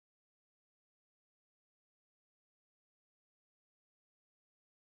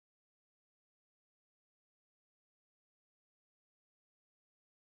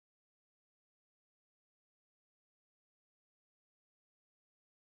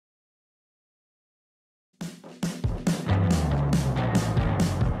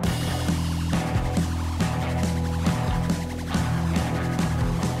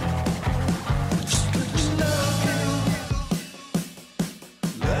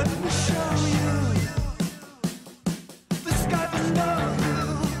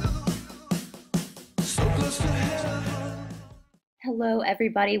Hello,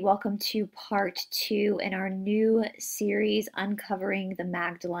 everybody. Welcome to part 2 in our new series, Uncovering the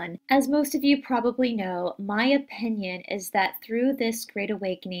Magdalene. As most of you probably know, my opinion is that through this Great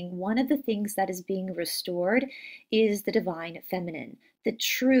Awakening, one of the things that is being restored is the divine feminine, the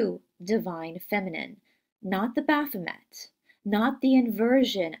true divine feminine, not the Baphomet, not the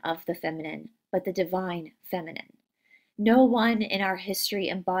inversion of the feminine, but the divine feminine. No one in our history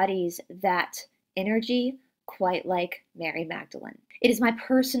embodies that energy quite like Mary Magdalene. It is my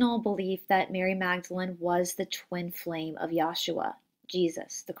personal belief that Mary Magdalene was the twin flame of Yahshua,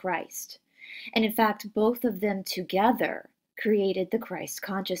 Jesus, the Christ. And in fact, both of them together created the Christ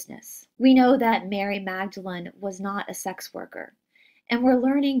consciousness. We know that Mary Magdalene was not a sex worker, and we're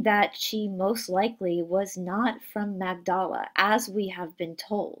learning that she most likely was not from Magdala, as we have been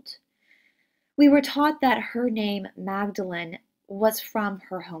told. We were taught that her name, Magdalene, was from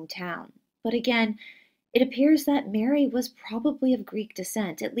her hometown. But again, it appears that Mary was probably of Greek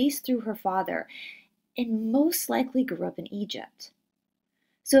descent, at least through her father, and most likely grew up in Egypt.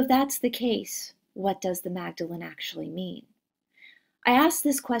 So if that's the case, what does the Magdalene actually mean? I asked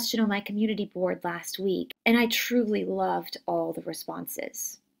this question on my community board last week, and I truly loved all the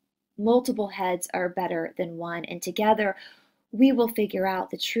responses. Multiple heads are better than one, and together we will figure out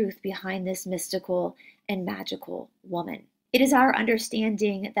the truth behind this mystical and magical woman. It is our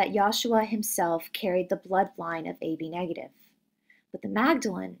understanding that Yahshua himself carried the bloodline of AB negative. But the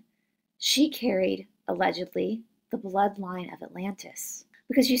Magdalene, she carried, allegedly, the bloodline of Atlantis.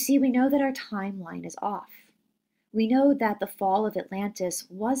 Because you see, we know that our timeline is off. We know that the fall of Atlantis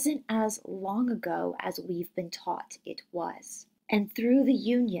wasn't as long ago as we've been taught it was. And through the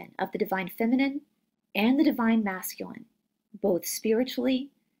union of the divine feminine and the divine masculine, both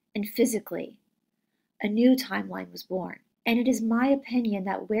spiritually and physically, a new timeline was born. And it is my opinion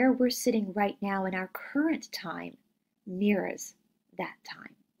that where we're sitting right now in our current time mirrors that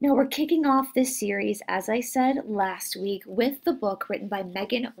time. Now, we're kicking off this series, as I said last week, with the book written by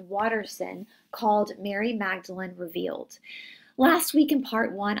Megan Watterson called Mary Magdalene Revealed. Last week in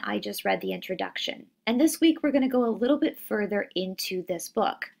part 1, I just read the introduction. And this week, we're going to go a little bit further into this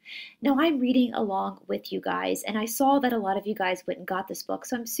book. Now, I'm reading along with you guys, and I saw that a lot of you guys went and got this book,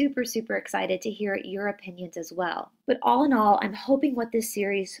 so I'm super, super excited to hear your opinions as well. But all in all, I'm hoping what this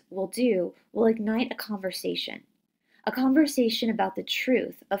series will do will ignite a conversation about the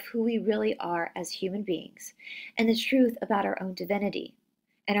truth of who we really are as human beings, and the truth about our own divinity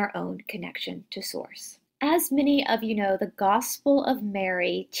and our own connection to Source. As many of you know, the Gospel of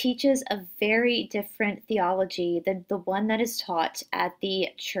Mary teaches a very different theology than the one that is taught at the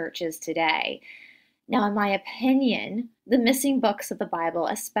churches today. Now, in my opinion, the missing books of the Bible,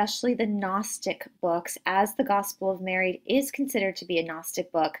 especially the Gnostic books, as the Gospel of Mary is considered to be a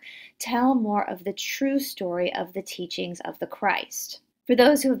Gnostic book, tell more of the true story of the teachings of the Christ. For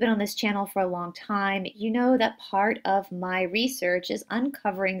those who have been on this channel for a long time, you know that part of my research is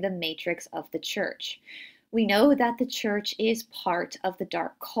uncovering the matrix of the church. We know that the church is part of the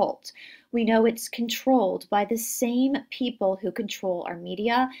dark cult. We know it's controlled by the same people who control our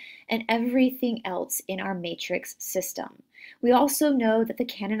media and everything else in our matrix system. We also know that the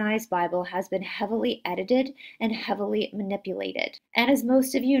canonized Bible has been heavily edited and heavily manipulated. And as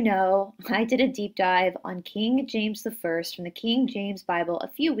most of you know, I did a deep dive on King James I from the King James Bible a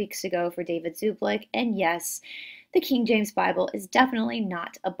few weeks ago for David Zublik, and yes, the King James Bible is definitely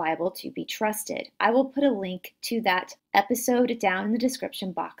not a Bible to be trusted. I will put a link to that episode down in the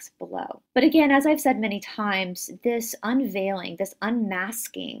description box below. But again, as I've said many times, this unveiling, this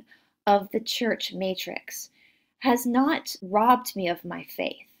unmasking of the church matrix has not robbed me of my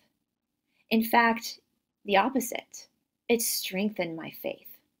faith. In fact, the opposite. It's strengthened my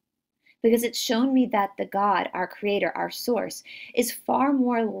faith, because it's shown me that the God, our creator, our source, is far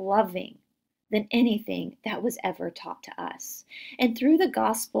more loving than anything that was ever taught to us. And through the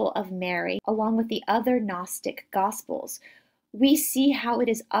Gospel of Mary, along with the other Gnostic Gospels, we see how it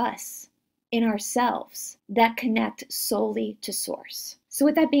is us, in ourselves, that connect solely to Source. So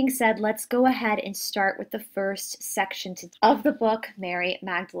with that being said, let's go ahead and start with the first section of the book, Mary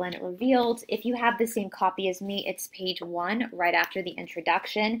Magdalene Revealed. If you have the same copy as me, it's page 1, right after the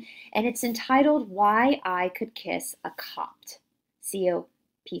introduction, and it's entitled, Why I Could Kiss a Copt,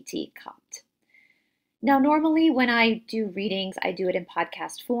 C-O-P-T, Copt. Now, normally when I do readings, I do it in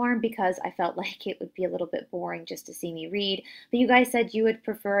podcast form because I felt like it would be a little bit boring just to see me read. But you guys said you would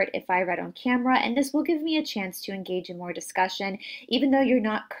prefer it if I read on camera, and this will give me a chance to engage in more discussion. Even though you're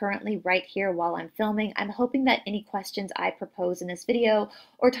not currently right here while I'm filming, I'm hoping that any questions I propose in this video,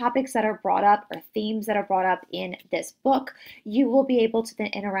 or topics that are brought up, or themes that are brought up in this book, you will be able to then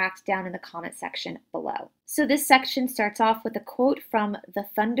interact down in the comment section below. So this section starts off with a quote from The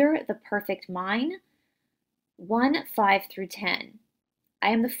Thunder, the Perfect Mine, 1:5-10. I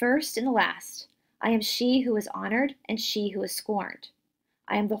am the first and the last. I am she who is honored and she who is scorned.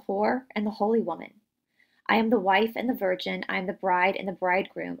 I am the whore and the holy woman. I am the wife and the virgin. I am the bride and the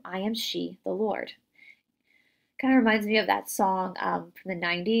bridegroom. I am she, the Lord. Kind of reminds me of that song from the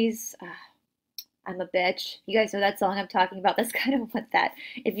 90s. I'm a bitch. You guys know that song I'm talking about. That's kind of what that,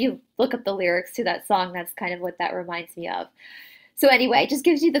 if you look up the lyrics to that song, that's kind of what that reminds me of. So anyway, it just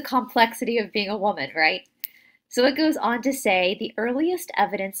gives you the complexity of being a woman, right? So it goes on to say, the earliest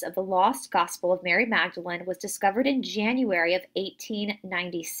evidence of the lost gospel of Mary Magdalene was discovered in January of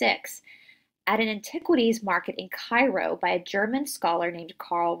 1896 at an antiquities market in Cairo by a German scholar named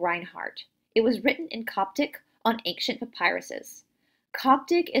Karl Reinhardt. It was written in Coptic on ancient papyruses.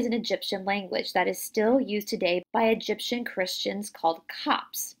 Coptic is an Egyptian language that is still used today by Egyptian Christians called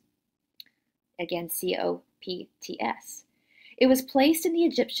Copts. Again, C-O-P-T-S. It was placed in the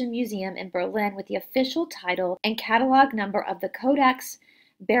Egyptian Museum in Berlin with the official title and catalog number of the Codex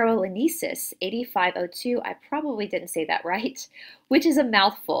Berlinesis 8502. I probably didn't say that right, which is a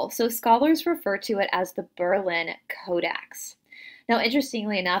mouthful, so scholars refer to it as the Berlin Codex. Now,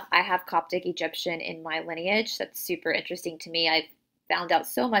 interestingly enough, I have Coptic Egyptian in my lineage. That's super interesting to me. I've found out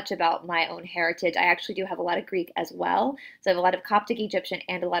so much about my own heritage. I actually do have a lot of Greek as well, so I have a lot of Coptic Egyptian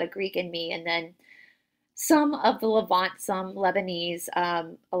and a lot of Greek in me, and then some of the Levant, some Lebanese,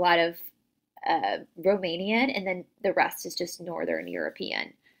 a lot of Romanian, and then the rest is just Northern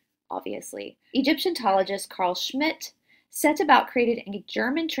European, obviously. Egyptologist Carl Schmidt set about creating a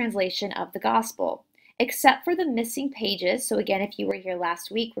German translation of the Gospel, except for the missing pages. So again, if you were here last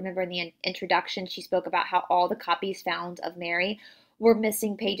week, remember in the introduction, she spoke about how all the copies found of Mary were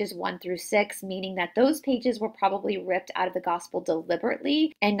missing pages 1-6, meaning that those pages were probably ripped out of the Gospel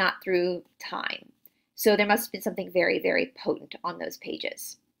deliberately and not through time. So there must have been something very, very potent on those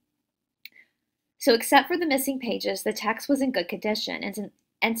pages. So except for the missing pages, the text was in good condition.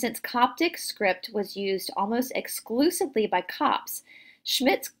 And since Coptic script was used almost exclusively by Copts,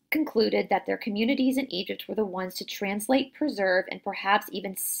 Schmidt concluded that their communities in Egypt were the ones to translate, preserve, and perhaps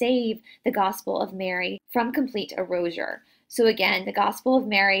even save the Gospel of Mary from complete erasure. So again, the Gospel of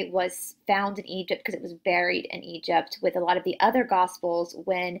Mary was found in Egypt because it was buried in Egypt with a lot of the other Gospels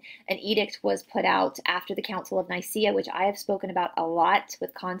when an edict was put out after the Council of Nicaea, which I have spoken about a lot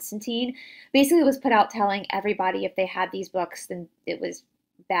with Constantine. Basically, it was put out telling everybody if they had these books, then it was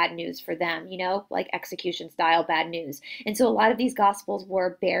bad news for them, you know, like execution style bad news. And so a lot of these Gospels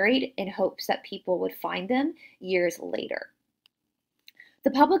were buried in hopes that people would find them years later. The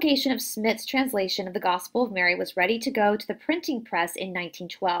publication of Schmidt's translation of the Gospel of Mary was ready to go to the printing press in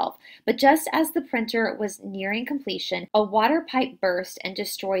 1912, but just as the printer was nearing completion, a water pipe burst and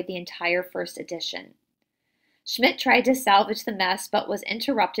destroyed the entire first edition. Schmidt tried to salvage the mess, but was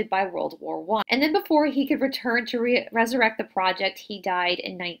interrupted by World War I. And then before he could return to resurrect the project, he died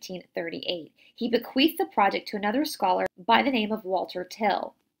in 1938. He bequeathed the project to another scholar by the name of Walter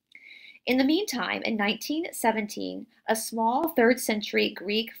Till. In the meantime, in 1917, a small 3rd century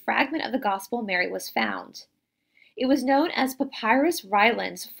Greek fragment of the Gospel of Mary was found. It was known as Papyrus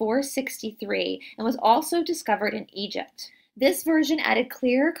Rylands 463 and was also discovered in Egypt. This version added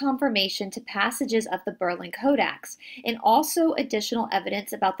clear confirmation to passages of the Berlin Codex and also additional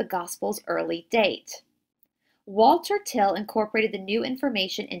evidence about the Gospel's early date. Walter Till incorporated the new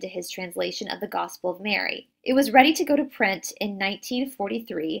information into his translation of the Gospel of Mary. It was ready to go to print in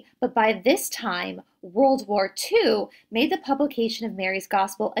 1943, but by this time, World War II made the publication of Mary's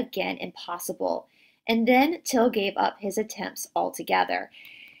Gospel again impossible, and then Till gave up his attempts altogether.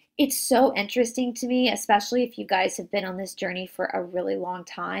 It's so interesting to me, especially if you guys have been on this journey for a really long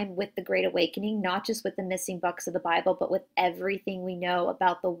time with the Great Awakening, not just with the missing books of the Bible, but with everything we know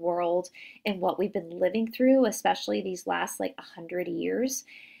about the world and what we've been living through, especially these last 100 years.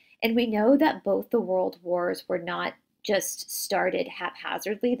 And we know that both the world wars were not just started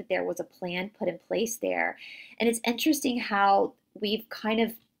haphazardly, that there was a plan put in place there. And it's interesting how we've kind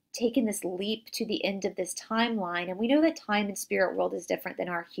of taken this leap to the end of this timeline, and we know that time in spirit world is different than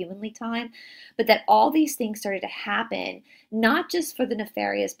our humanly time, but that all these things started to happen not just for the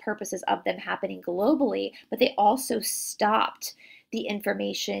nefarious purposes of them happening globally, but they also stopped the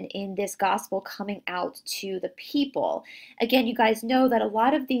information in this gospel coming out to the people. Again, you guys know that a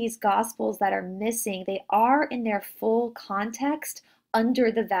lot of these gospels that are missing, they are in their full context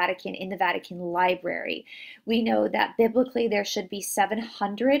under the Vatican, in the Vatican library. We know that biblically there should be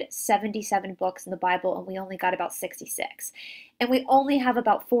 777 books in the Bible, and we only got about 66. And we only have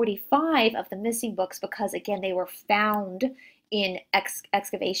about 45 of the missing books because, again, they were found in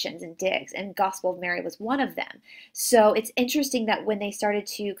excavations and digs, and Gospel of Mary was one of them. So it's interesting that when they started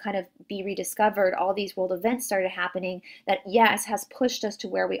to kind of be rediscovered, all these world events started happening that, yes, has pushed us to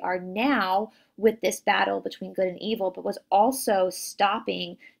where we are now with this battle between good and evil, but was also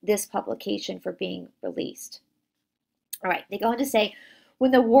stopping this publication from being released. All right, they go on to say, when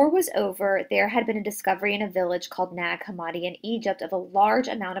the war was over, there had been a discovery in a village called Nag Hammadi in Egypt of a large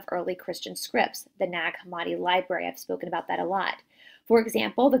amount of early Christian scripts, the Nag Hammadi Library. I've spoken about that a lot. For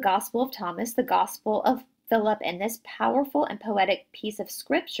example, the Gospel of Thomas, the Gospel of Philip, and this powerful and poetic piece of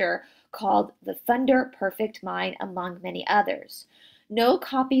scripture called the Thunder Perfect Mind, among many others. No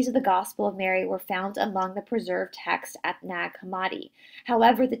copies of the Gospel of Mary were found among the preserved texts at Nag Hammadi.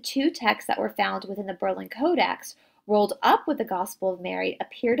 However, the two texts that were found within the Berlin Codex, rolled up with the Gospel of Mary,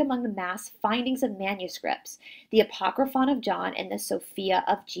 appeared among the mass findings of manuscripts, the Apocryphon of John and the Sophia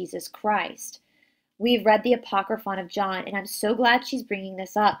of Jesus Christ. We've read the Apocryphon of John, and I'm so glad she's bringing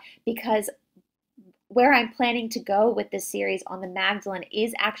this up because where I'm planning to go with this series on the Magdalene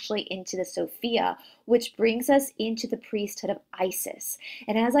is actually into the Sophia, which brings us into the priesthood of Isis.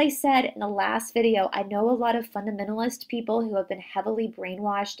 And as I said in the last video, I know a lot of fundamentalist people who have been heavily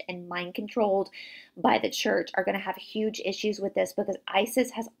brainwashed and mind controlled by the church are going to have huge issues with this because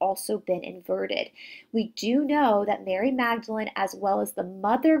Isis has also been inverted. We do know that Mary Magdalene, as well as the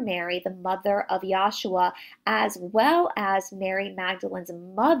mother Mary, the mother of Yahshua, as well as Mary Magdalene's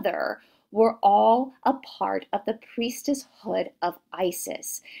mother, were all a part of the priestesshood of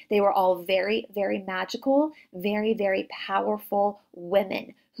Isis. They were all very, very magical, very, very powerful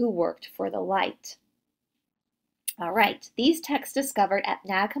women who worked for the light. All right, these texts discovered at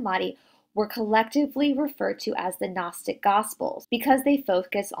Nag Hammadi were collectively referred to as the Gnostic Gospels because they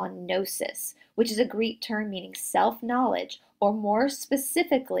focus on gnosis, which is a Greek term meaning self-knowledge, or more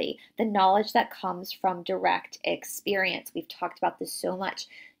specifically, the knowledge that comes from direct experience. We've talked about this so much.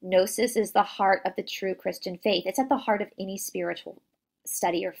 Gnosis is the heart of the true Christian faith. It's at the heart of any spiritual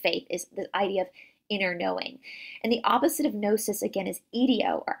study or faith, is the idea of inner knowing. And the opposite of gnosis, again, is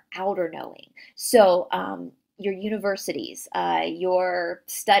ideo, or outer knowing. So your universities, your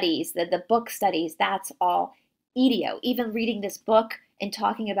studies, the book studies, that's all ideo. Even reading this book and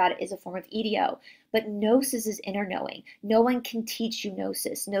talking about it is a form of ideo. But gnosis is inner knowing. No one can teach you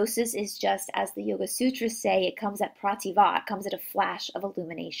gnosis. Gnosis is just, as the Yoga Sutras say, it comes at prativa, it comes at a flash of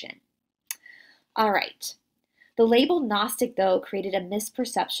illumination. All right. The label Gnostic, though, created a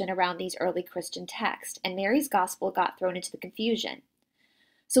misperception around these early Christian texts, and Mary's gospel got thrown into the confusion.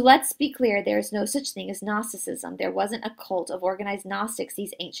 So let's be clear, there is no such thing as Gnosticism. There wasn't a cult of organized Gnostics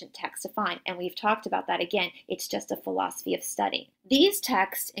these ancient texts define, and we've talked about that again. It's just a philosophy of study. These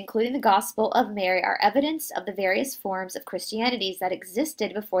texts, including the Gospel of Mary, are evidence of the various forms of Christianities that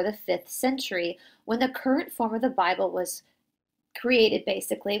existed before the 5th century, when the current form of the Bible was created,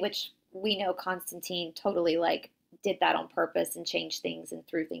 basically, which we know Constantine totally did that on purpose and changed things and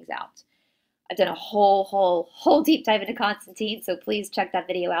threw things out. I've done a whole deep dive into Constantine, so please check that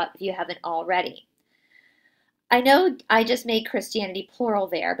video out if you haven't already. I know I just made Christianity plural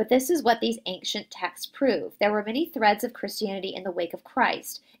there, but this is what these ancient texts prove. There were many threads of Christianity in the wake of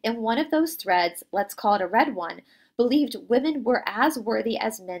Christ, and one of those threads, let's call it a red one, believed women were as worthy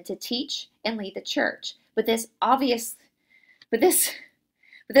as men to teach and lead the church. But this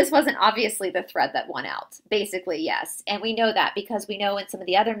wasn't obviously the thread that won out. Basically, yes. And we know that because we know in some of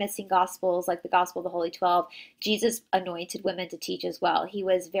the other missing gospels, like the Gospel of the Holy 12, Jesus anointed women to teach as well. He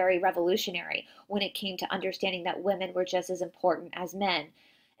was very revolutionary when it came to understanding that women were just as important as men.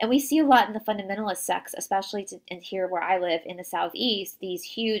 And we see a lot in the fundamentalist sects, especially in here where I live in the Southeast, these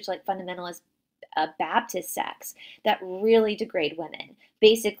huge fundamentalist Baptist sects that really degrade women,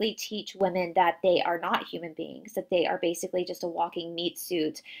 basically teach women that they are not human beings, that they are basically just a walking meat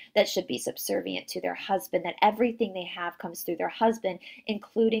suit that should be subservient to their husband, that everything they have comes through their husband,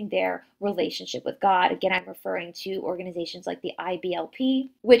 including their relationship with God. Again, I'm referring to organizations like the IBLP,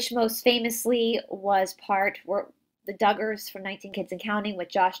 which most famously were the Duggars from 19 Kids and Counting with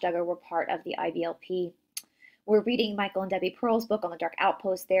Josh Duggar were part of the IBLP. We're reading Michael and Debbie Pearl's book on the Dark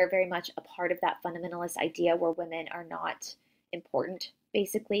Outpost. They're very much a part of that fundamentalist idea where women are not important,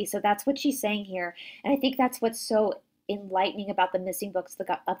 basically. So that's what she's saying here. And I think that's what's so enlightening about the missing books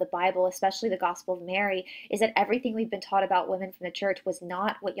of the Bible, especially the Gospel of Mary, is that everything we've been taught about women from the church was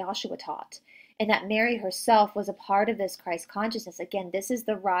not what Yahshua taught, and that Mary herself was a part of this Christ consciousness. Again, this is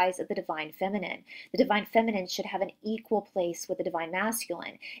the rise of the divine feminine. The divine feminine should have an equal place with the divine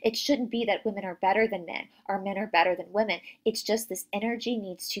masculine. It shouldn't be that women are better than men or men are better than women. It's just this energy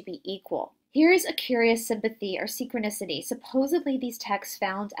needs to be equal. Here's a curious sympathy or synchronicity. Supposedly, these texts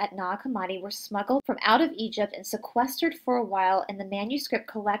found at Nag Hammadi were smuggled from out of Egypt and sequestered for a while in the manuscript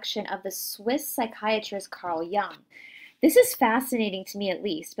collection of the Swiss psychiatrist Carl Jung. This is fascinating to me, at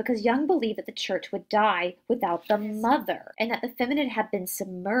least, because Jung believed that the church would die without the mother, and that the feminine had been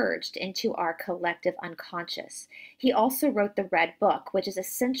submerged into our collective unconscious. He also wrote the Red Book, which is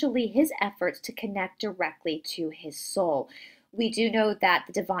essentially his efforts to connect directly to his soul. We do know that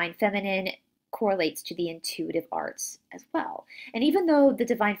the divine feminine correlates to the intuitive arts as well. And even though the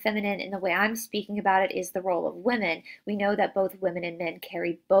divine feminine, in the way I'm speaking about it, is the role of women, we know that both women and men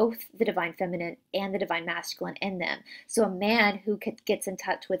carry both the divine feminine and the divine masculine in them. So a man who gets in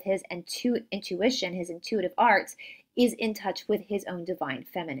touch with his intuition, his intuitive arts, is in touch with his own divine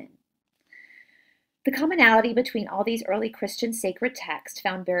feminine. The commonality between all these early Christian sacred texts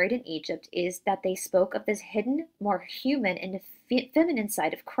found buried in Egypt is that they spoke of this hidden, more human and feminine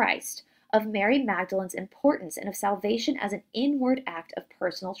side of Christ, of Mary Magdalene's importance, and of salvation as an inward act of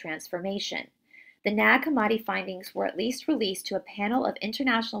personal transformation. The Nag Hammadi findings were at least released to a panel of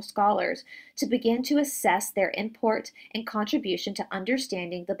international scholars to begin to assess their import and contribution to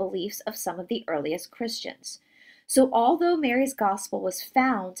understanding the beliefs of some of the earliest Christians. So although Mary's Gospel was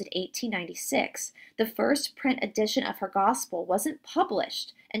found in 1896, the first print edition of her Gospel wasn't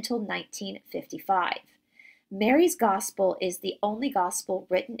published until 1955. Mary's Gospel is the only Gospel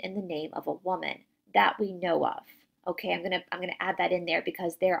written in the name of a woman that we know of. Okay, I'm gonna add that in there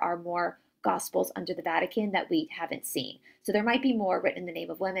because there are more Gospels under the Vatican that we haven't seen. So there might be more written in the name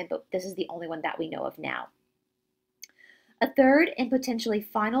of women, but this is the only one that we know of now. A third and potentially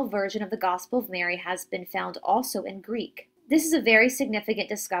final version of the Gospel of Mary has been found also in Greek. This is a very significant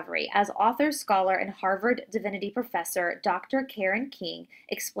discovery, as author, scholar, and Harvard divinity professor Dr. Karen King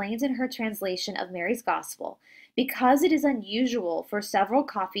explains in her translation of Mary's Gospel. Because it is unusual for several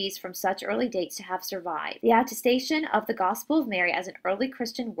copies from such early dates to have survived, the attestation of the Gospel of Mary as an early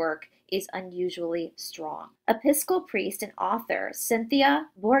Christian work is unusually strong. Episcopal priest and author Cynthia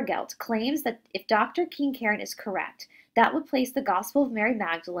Borgelt claims that if Dr. King Karen is correct, that would place the Gospel of Mary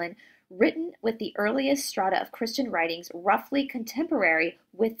Magdalene, written with the earliest strata of Christian writings, roughly contemporary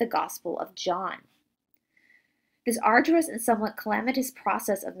with the Gospel of John. This arduous and somewhat calamitous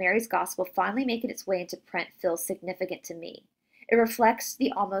process of Mary's Gospel finally making its way into print feels significant to me. It reflects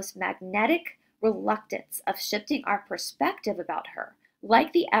the almost magnetic reluctance of shifting our perspective about her,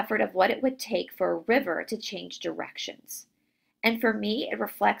 like the effort of what it would take for a river to change directions. And for me, it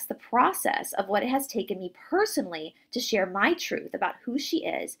reflects the process of what it has taken me personally to share my truth about who she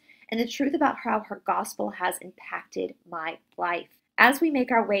is and the truth about how her gospel has impacted my life. As we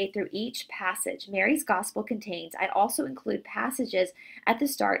make our way through each passage Mary's Gospel contains, I also include passages at the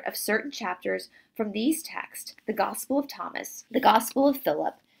start of certain chapters from these texts, the Gospel of Thomas, the Gospel of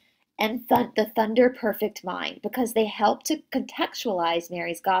Philip, and the Thunder Perfect Mind, because they help to contextualize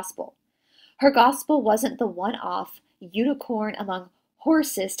Mary's Gospel. Her Gospel wasn't the one-off, unicorn among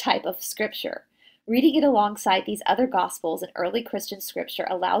horses type of scripture. Reading it alongside these other Gospels and early Christian scripture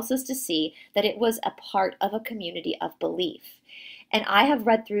allows us to see that it was a part of a community of belief. And I have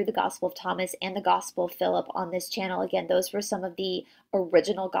read through the Gospel of Thomas and the Gospel of Philip on this channel. Again, those were some of the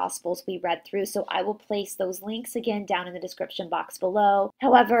original Gospels we read through, so I will place those links again down in the description box below.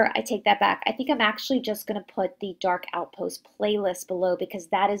 However, I take that back. I think I'm actually just going to put the Dark Outpost playlist below because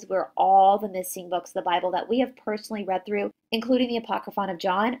that is where all the missing books of the Bible that we have personally read through, including the Apocryphon of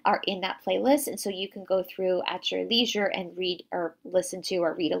John, are in that playlist. And so you can go through at your leisure and read or listen to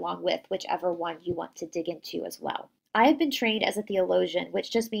or read along with whichever one you want to dig into as well. I have been trained as a theologian, which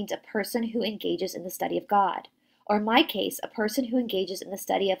just means a person who engages in the study of God, or in my case, a person who engages in the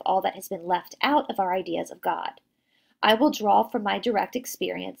study of all that has been left out of our ideas of God. I will draw from my direct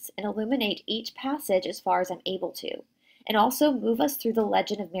experience and illuminate each passage as far as I'm able to, and also move us through the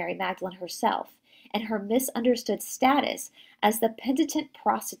legend of Mary Magdalene herself and her misunderstood status as the penitent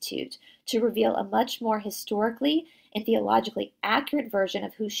prostitute to reveal a much more historically and theologically accurate version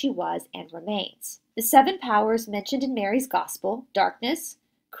of who she was and remains. The 7 powers mentioned in Mary's Gospel, darkness,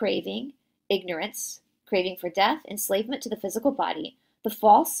 craving, ignorance, craving for death, enslavement to the physical body, the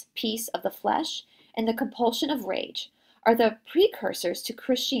false peace of the flesh, and the compulsion of rage, are the precursors to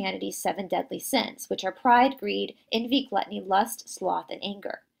Christianity's 7 deadly sins, which are pride, greed, envy, gluttony, lust, sloth, and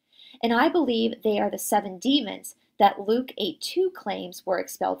anger. And I believe they are the 7 demons that Luke 8:2 claims were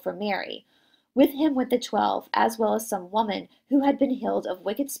expelled from Mary. With him went the 12, as well as some women who had been healed of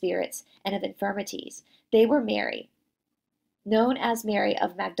wicked spirits and of infirmities. They were Mary, known as Mary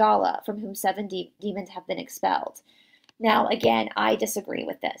of Magdala, from whom 7 demons have been expelled. Now, again, I disagree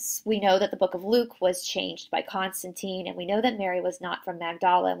with this. We know that the book of Luke was changed by Constantine, and we know that Mary was not from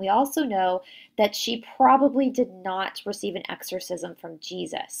Magdala, and we also know that she probably did not receive an exorcism from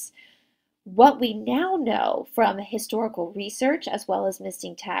Jesus. What we now know from historical research as well as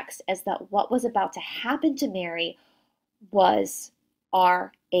missing texts is that what was about to happen to Mary was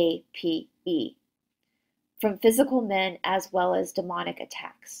RAPE, from physical men as well as demonic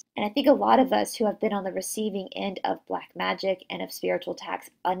attacks. And I think a lot of us who have been on the receiving end of black magic and of spiritual attacks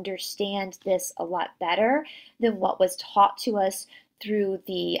understand this a lot better than what was taught to us through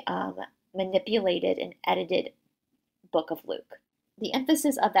the manipulated and edited book of Luke. The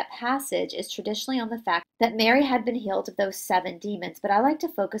emphasis of that passage is traditionally on the fact that Mary had been healed of those 7 demons, but I like to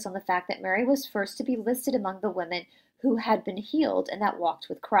focus on the fact that Mary was first to be listed among the women who had been healed and that walked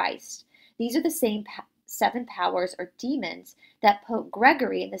with Christ. These are the same 7 powers or demons that Pope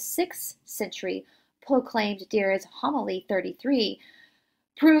Gregory in the 6th century proclaimed during his homily 33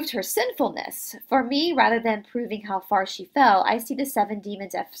 proved her sinfulness. For me, rather than proving how far she fell, I see the 7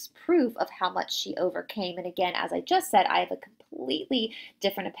 demons as proof of how much she overcame. And again, as I just said, I have a completely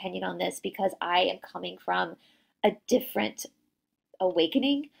different opinion on this because I am coming from a different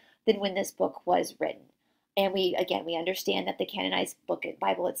awakening than when this book was written. And we understand that the canonized book,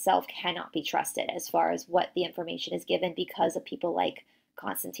 Bible itself, cannot be trusted as far as what the information is given because of people like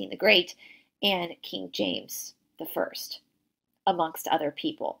Constantine the Great and King James the First, amongst other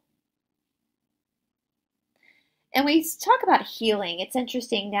people. And we talk about healing. It's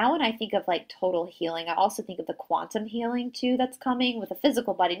interesting. Now when I think of like total healing, I also think of the quantum healing too that's coming with the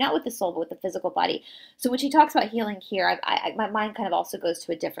physical body, not with the soul, but with the physical body. So when she talks about healing here, my mind kind of also goes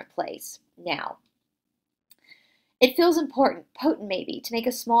to a different place now. It feels important, potent maybe, to make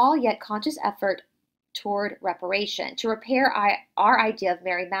a small yet conscious effort toward reparation, to repair our idea of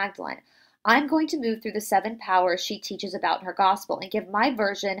Mary Magdalene. I'm going to move through the 7 powers she teaches about in her gospel and give my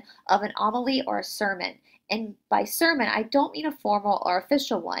version of an homily or a sermon. And by sermon, I don't mean a formal or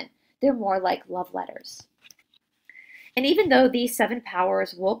official one. They're more like love letters. And even though these 7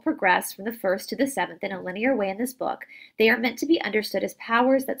 powers will progress from the 1st to the 7th in a linear way in this book, they are meant to be understood as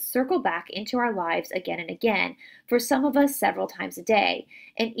powers that circle back into our lives again and again, for some of us several times a day.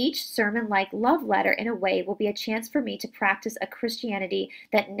 And each sermon-like love letter, in a way, will be a chance for me to practice a Christianity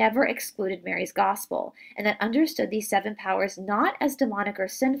that never excluded Mary's gospel, and that understood these 7 powers not as demonic or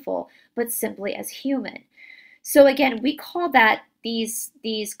sinful, but simply as human. So again, we call that these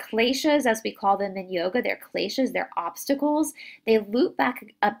kleshas, as we call them in yoga, they're kleshas, they're obstacles. They loop back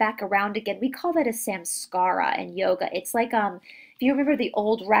around again. We call that a samskara in yoga. It's like if you remember the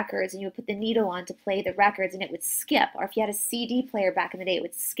old records and you would put the needle on to play the records and it would skip, or if you had a CD player back in the day, it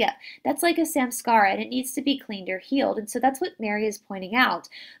would skip. That's like a samskara, and it needs to be cleaned or healed. And so that's what Mary is pointing out.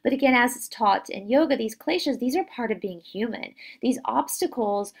 But again, as it's taught in yoga, these kleshas, these are part of being human. These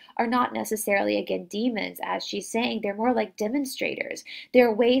obstacles are not necessarily, again, demons, as she's saying. They're more like demonstrators.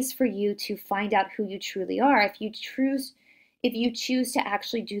 They're ways for you to find out who you truly are if you choose to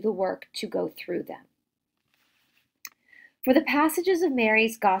actually do the work to go through them. For the passages of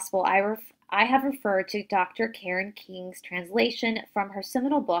Mary's Gospel, I have referred to Dr. Karen King's translation from her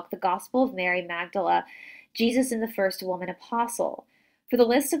seminal book, The Gospel of Mary Magdalene, Jesus and the First Woman Apostle. For the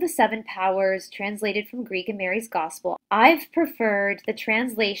list of the 7 powers translated from Greek in Mary's Gospel, I've preferred the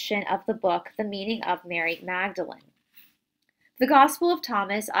translation of the book, The Meaning of Mary Magdalene. The Gospel of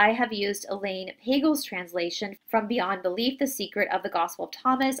Thomas, I have used Elaine Pagel's translation from Beyond Belief, The Secret of the Gospel of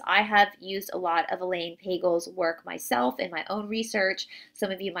Thomas. I have used a lot of Elaine Pagel's work myself in my own research. Some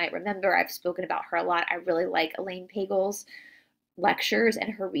of you might remember I've spoken about her a lot. I really like Elaine Pagel's lectures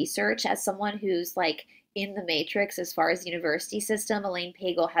and her research. As someone who's like in the matrix as far as the university system, Elaine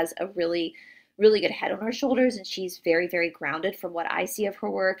Pagel has a really good head on her shoulders, and she's very, very grounded from what I see of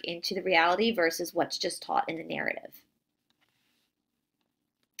her work into the reality versus what's just taught in the narrative.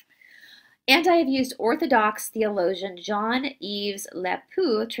 And I have used Orthodox theologian Jean-Yves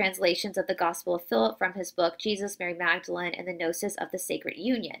Lepoux translations of the Gospel of Philip from his book, Jesus, Mary Magdalene, and the Gnosis of the Sacred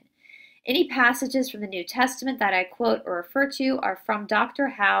Union. Any passages from the New Testament that I quote or refer to are from Dr.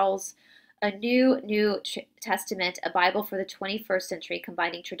 Howell's A New Testament, a Bible for the 21st century,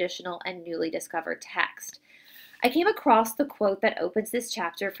 combining traditional and newly discovered text. I came across the quote that opens this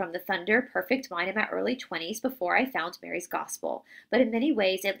chapter from the Thunder Perfect Mind in my early 20s before I found Mary's Gospel, but in many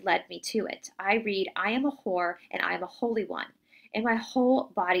ways it led me to it. I read, I am a whore and I am a holy one, and my whole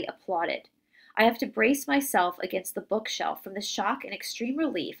body applauded. I have to brace myself against the bookshelf from the shock and extreme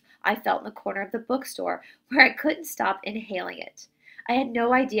relief I felt in the corner of the bookstore where I couldn't stop inhaling it. I had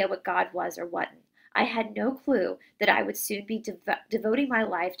no idea what God was or wasn't. I had no clue that I would soon be devoting my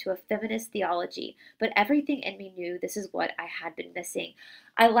life to a feminist theology, but everything in me knew this is what I had been missing.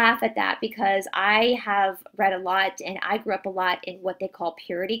 I laugh at that because I have read a lot and I grew up a lot in what they call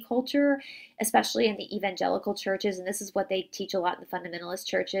purity culture, especially in the evangelical churches. And this is what they teach a lot in the fundamentalist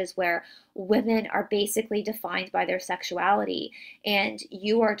churches, where women are basically defined by their sexuality, and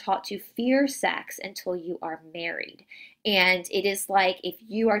you are taught to fear sex until you are married. And it is like if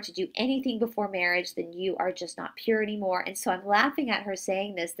you are to do anything before marriage, then you are just not pure anymore. And so I'm laughing at her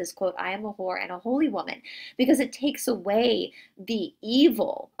saying this quote, I am a whore and a holy woman, because it takes away the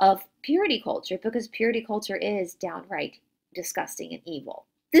evil of purity culture, because purity culture is downright disgusting and evil.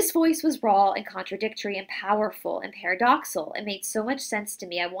 This voice was raw and contradictory and powerful and paradoxical. It made so much sense to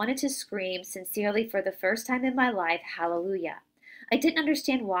me. I wanted to scream sincerely for the first time in my life, hallelujah. I didn't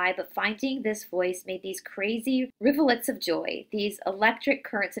understand why, but finding this voice made these crazy rivulets of joy, these electric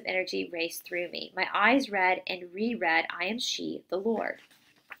currents of energy race through me. My eyes read and reread, I am she, the Lord.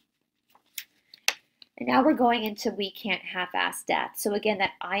 And now we're going into we can't half-ass death. So again,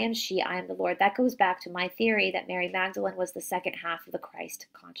 that I am she, I am the Lord, that goes back to my theory that Mary Magdalene was the second half of the Christ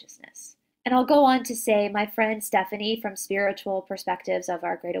consciousness. And I'll go on to say, my friend Stephanie from Spiritual Perspectives of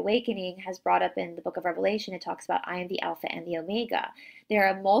Our Great Awakening has brought up in the book of Revelation, it talks about I am the Alpha and the Omega. There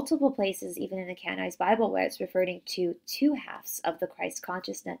are multiple places, even in the canonized Bible, where it's referring to two halves of the Christ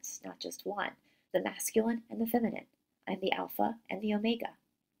consciousness, not just one, the masculine and the feminine. I am the Alpha and the Omega.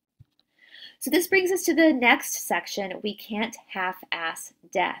 So this brings us to the next section, we can't half-ass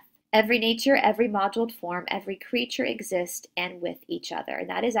death. Every nature, every moduled form, every creature exists and with each other. And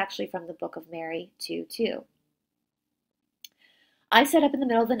that is actually from the Book of Mary 2:2. I sat up in the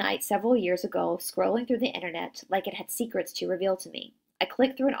middle of the night several years ago, scrolling through the internet like it had secrets to reveal to me. I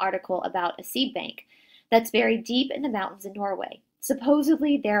clicked through an article about a seed bank that's buried deep in the mountains in Norway.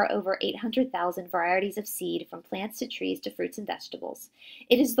 Supposedly, there are over 800,000 varieties of seed, from plants to trees to fruits and vegetables.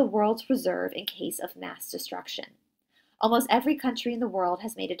 It is the world's reserve in case of mass destruction. Almost every country in the world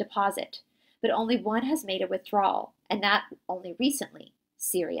has made a deposit, but only one has made a withdrawal, and that only recently,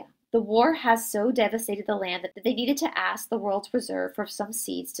 Syria. The war has so devastated the land that they needed to ask the world's reserve for some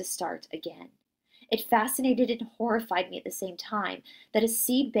seeds to start again. It fascinated and horrified me at the same time that a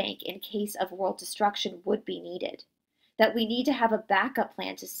seed bank in case of world destruction would be needed, that we need to have a backup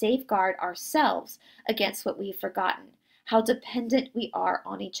plan to safeguard ourselves against what we've forgotten, how dependent we are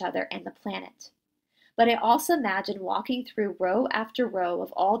on each other and the planet. But I also imagine walking through row after row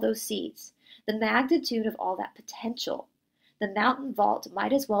of all those seeds, the magnitude of all that potential. The mountain vault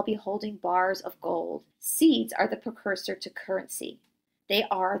might as well be holding bars of gold. Seeds are the precursor to currency. They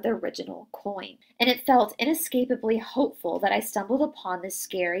are the original coin. And it felt inescapably hopeful that I stumbled upon this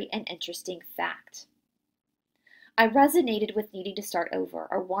scary and interesting fact. I resonated with needing to start over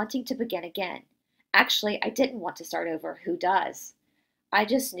or wanting to begin again. Actually, I didn't want to start over. Who does? I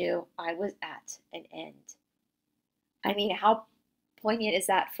just knew I was at an end. I mean, how poignant is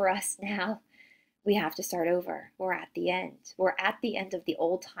that for us now? We have to start over. We're at the end. We're at the end of the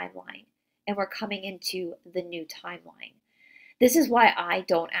old timeline, and we're coming into the new timeline. This is why I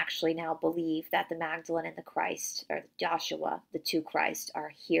don't actually now believe that the Magdalene and the Christ, or Joshua, the two Christ,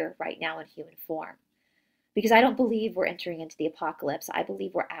 are here right now in human form. Because I don't believe we're entering into the apocalypse. I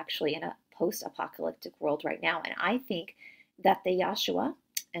believe we're actually in a post-apocalyptic world right now, and I think that the Yahshua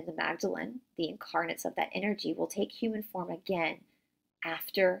and the Magdalene, the incarnates of that energy, will take human form again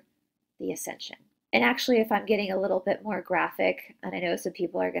after the ascension. And actually, if I'm getting a little bit more graphic, and I know some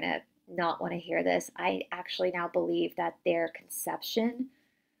people are going to not want to hear this, I actually now believe that their conception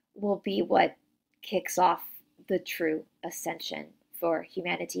will be what kicks off the true ascension for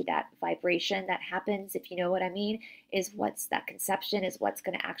humanity. That vibration that happens, if you know what I mean, is what's that conception, is what's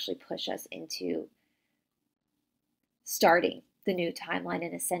going to actually push us into starting the new timeline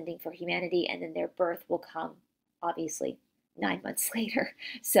and ascending for humanity, and then their birth will come, obviously, 9 months later.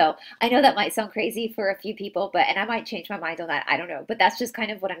 So I know that might sound crazy for a few people, and I might change my mind on that. I don't know, but that's just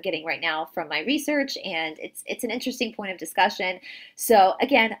kind of what I'm getting right now from my research, and it's an interesting point of discussion. So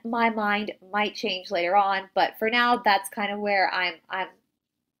again, my mind might change later on, but for now, that's kind of where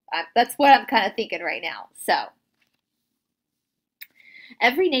that's what I'm kind of thinking right now. So.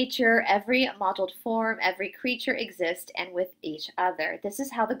 Every nature, every modeled form, every creature exists and with each other. This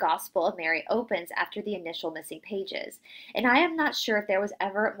is how the Gospel of Mary opens after the initial missing pages. And I am not sure if there was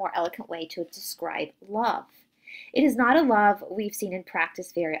ever a more eloquent way to describe love. It is not a love we've seen in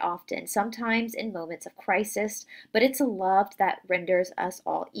practice very often, sometimes in moments of crisis, but it's a love that renders us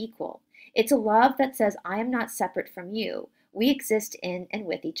all equal. It's a love that says, I am not separate from you. We exist in and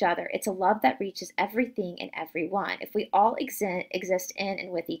with each other. It's a love that reaches everything and everyone. If we all exist in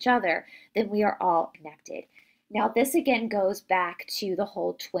and with each other, then we are all connected. Now, this again goes back to the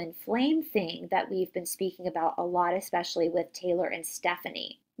whole twin flame thing that we've been speaking about a lot, especially with Taylor and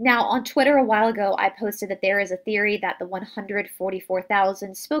Stephanie. Now, on Twitter a while ago, I posted that there is a theory that the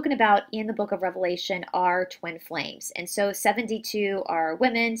 144,000 spoken about in the book of Revelation are twin flames. And so 72 are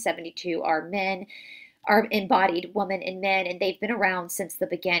women, 72 are men, are embodied women and men, and they've been around since the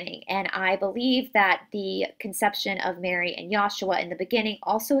beginning. And I believe that the conception of Mary and Joshua in the beginning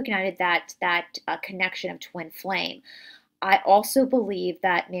also ignited that connection of twin flame. I also believe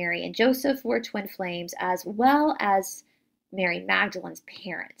that Mary and Joseph were twin flames, as well as Mary Magdalene's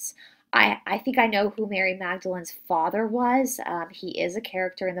parents. I think I know who Mary Magdalene's father was. He is a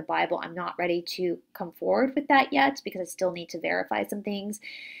character in the Bible. I'm not ready to come forward with that yet because I still need to verify some things.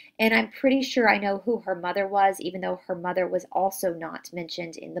 And I'm pretty sure I know who her mother was, even though her mother was also not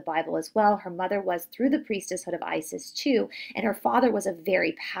mentioned in the Bible as well. Her mother was through the priestesshood of Isis too, and her father was a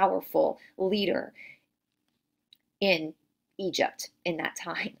very powerful leader in Egypt in that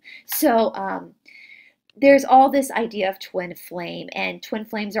time. So there's all this idea of twin flame, and twin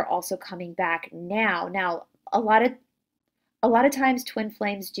flames are also coming back now. Now, a lot of times twin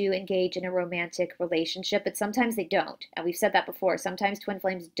flames do engage in a romantic relationship, but sometimes they don't. And we've said that before. Sometimes twin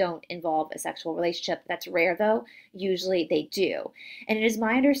flames don't involve a sexual relationship. That's rare though. Usually they do. And it is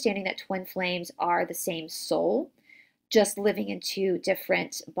my understanding that twin flames are the same soul, just living in two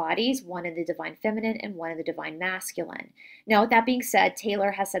different bodies, one in the divine feminine and one in the divine masculine. Now, with that being said,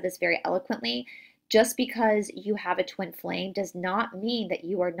 Taylor has said this very eloquently. Just because you have a twin flame does not mean that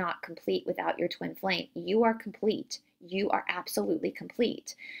you are not complete without your twin flame. You are complete. You are absolutely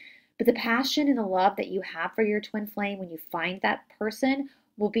complete. But the passion and the love that you have for your twin flame when you find that person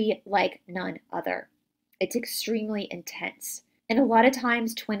will be like none other. It's extremely intense. And a lot of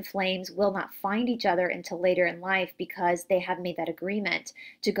times twin flames will not find each other until later in life because they have made that agreement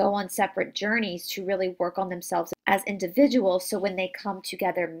to go on separate journeys to really work on themselves as individuals. So when they come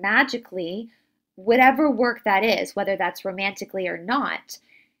together magically, whatever work that is, whether that's romantically or not,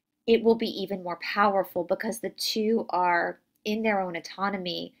 it will be even more powerful because the two are in their own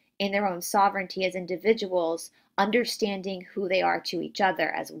autonomy, in their own sovereignty as individuals, understanding who they are to each other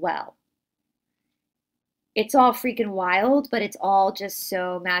as well. It's all freaking wild, but it's all just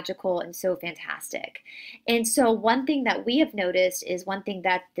so magical and so fantastic. And so one thing that we have noticed is one thing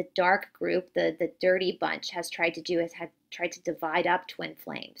that the dark group, the dirty bunch, has tried to do is had tried to divide up twin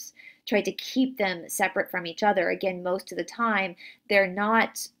flames, tried to keep them separate from each other. Again, most of the time, they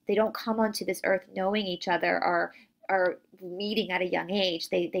don't come onto this earth knowing each other or are meeting at a young age.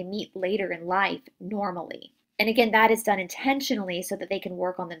 They meet later in life normally. And again, that is done intentionally so that they can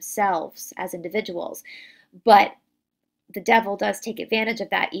work on themselves as individuals. But the devil does take advantage of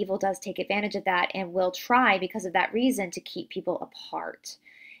that. Evil does take advantage of that and will try, because of that reason, to keep people apart.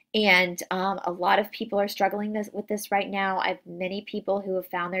 And a lot of people are struggling with this right now. Many people who have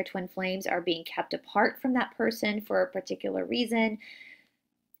found their twin flames are being kept apart from that person for a particular reason.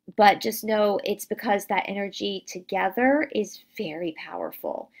 But just know it's because that energy together is very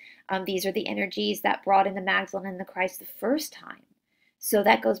powerful. These are the energies that brought in the Magdalene and the Christ the first time. So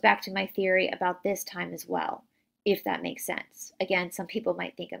that goes back to my theory about this time as well, if that makes sense. Again, some people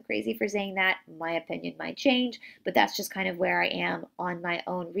might think I'm crazy for saying that. My opinion might change, but that's just kind of where I am on my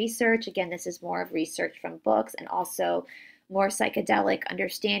own research. Again, this is more of research from books and also more psychedelic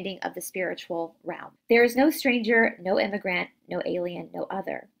understanding of the spiritual realm. There is no stranger, no immigrant, no alien, no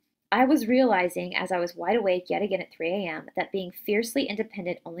other. I was realizing as I was wide awake yet again at 3 a.m. that being fiercely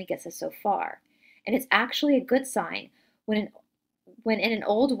independent only gets us so far. And it's actually a good sign when in an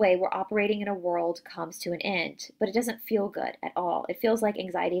old way we're operating in a world comes to an end, but it doesn't feel good at all. It feels like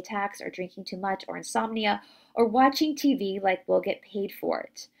anxiety attacks or drinking too much or insomnia or watching TV like we'll get paid for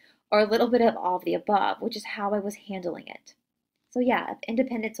it, or a little bit of all of the above, which is how I was handling it. So yeah, if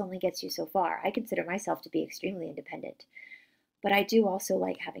independence only gets you so far, I consider myself to be extremely independent. But I do also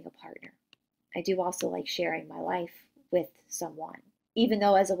like having a partner. I do also like sharing my life with someone. Even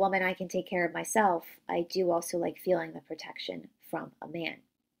though as a woman I can take care of myself, I do also like feeling the protection from a man.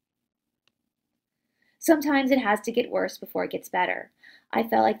 Sometimes it has to get worse before it gets better. I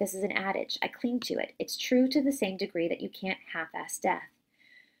felt like this is an adage. I cling to it. It's true to the same degree that you can't half-ass death.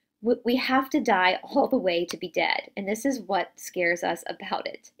 We have to die all the way to be dead, and this is what scares us about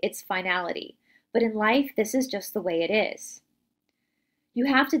it. It's finality. But in life, this is just the way it is. You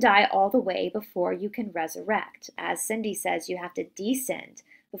have to die all the way before you can resurrect. As Cindy says, you have to descend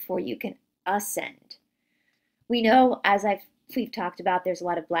before you can ascend. We know, we've talked about, there's a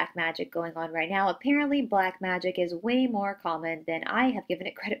lot of black magic going on right now. Apparently, black magic is way more common than I have given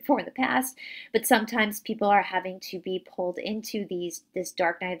it credit for in the past, but sometimes people are having to be pulled into this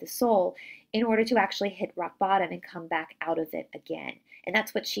dark night of the soul in order to actually hit rock bottom and come back out of it again. And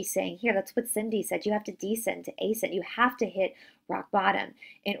that's what she's saying here. That's what Cindy said. You have to descend to ascend. You have to hit rock bottom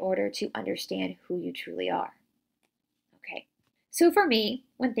in order to understand who you truly are. Okay. So for me,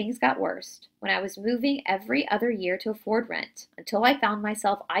 when things got worse, when I was moving every other year to afford rent, until I found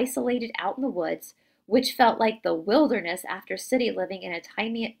myself isolated out in the woods, which felt like the wilderness after city living in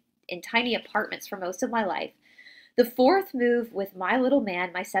tiny apartments for most of my life, the fourth move with my little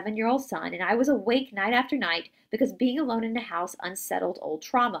man, my 7-year-old son, and I was awake night after night because being alone in a house unsettled old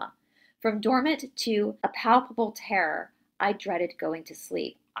trauma. From dormant to a palpable terror, I dreaded going to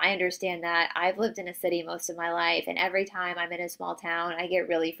sleep. I understand that. I've lived in a city most of my life, and every time I'm in a small town, I get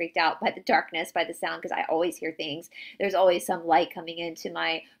really freaked out by the darkness, by the sound, because I always hear things. There's always some light coming into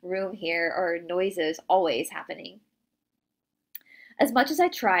my room here, or noises always happening. As much as I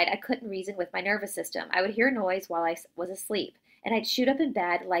tried, I couldn't reason with my nervous system. I would hear noise while I was asleep, and I'd shoot up in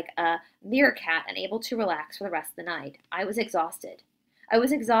bed like a meerkat, unable to relax for the rest of the night. I was exhausted. I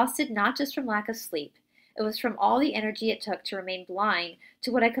was exhausted not just from lack of sleep. It was from all the energy it took to remain blind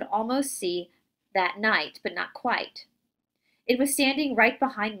to what I could almost see that night, but not quite. It was standing right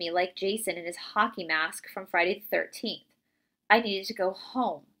behind me like Jason in his hockey mask from Friday the 13th. I needed to go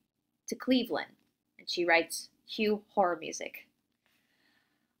home, to Cleveland. And she writes, cue horror music.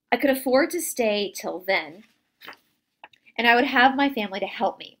 I could afford to stay till then, and I would have my family to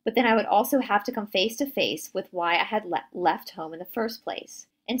help me, but then I would also have to come face to face with why I had left home in the first place.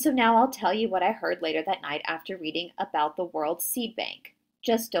 And so now I'll tell you what I heard later that night after reading about the World Seed Bank.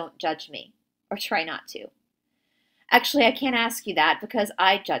 Just don't judge me, or try not to. Actually, I can't ask you that because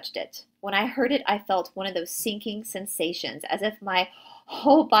I judged it. When I heard it, I felt one of those sinking sensations, as if my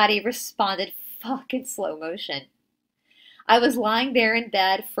whole body responded in slow motion. I was lying there in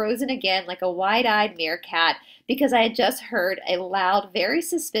bed, frozen again like a wide-eyed meerkat, because I had just heard a loud, very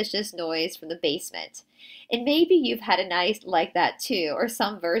suspicious noise from the basement. And maybe you've had a night like that too, or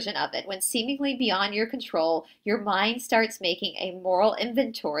some version of it, when seemingly beyond your control, your mind starts making a moral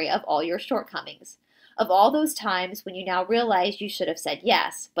inventory of all your shortcomings. Of all those times when you now realize you should have said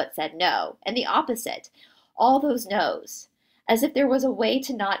yes, but said no, and the opposite. All those no's. As if there was a way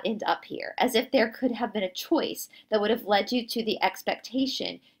to not end up here, as if there could have been a choice that would have led you to the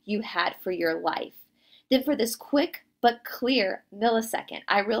expectation you had for your life. Then for this quick but clear millisecond,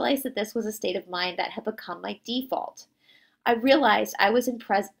 I realized that this was a state of mind that had become my default. I realized I was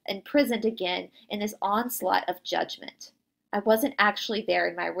imprisoned again in this onslaught of judgment. I wasn't actually there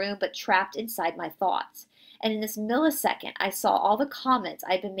in my room, but trapped inside my thoughts. And in this millisecond, I saw all the comments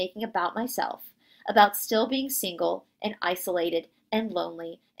I'd been making about myself, about still being single and isolated and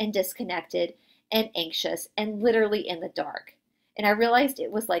lonely and disconnected and anxious and literally in the dark. And I realized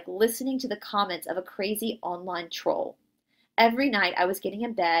it was like listening to the comments of a crazy online troll. Every night I was getting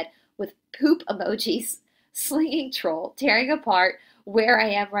in bed with poop emojis, slinging troll, tearing apart where I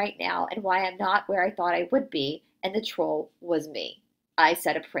am right now and why I'm not where I thought I would be, and the troll was me. I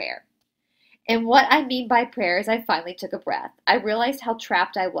said a prayer. And what I mean by prayer is I finally took a breath. I realized how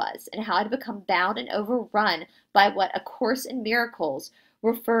trapped I was and how I'd become bound and overrun by what A Course in Miracles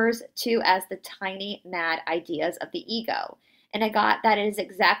refers to as the tiny, mad ideas of the ego. And I got that it is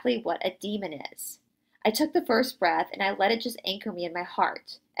exactly what a demon is. I took the first breath and I let it just anchor me in my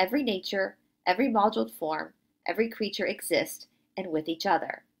heart. Every nature, every moduled form, every creature exists, and with each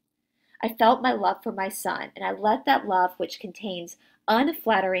other. I felt my love for my son, and I let that love, which contains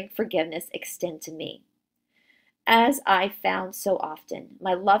unflattering forgiveness, extend to me. As I found so often,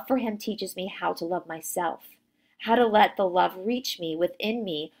 my love for him teaches me how to love myself, how to let the love reach me within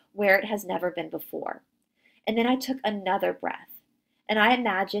me where it has never been before. And then I took another breath, and I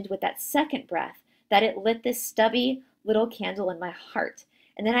imagined with that second breath that it lit this stubby little candle in my heart.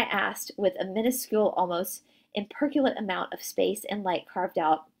 And then I asked, with a minuscule, almost imperculate amount of space and light carved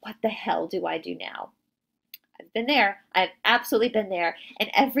out, what the hell do I do now? I've been there. I've absolutely been there.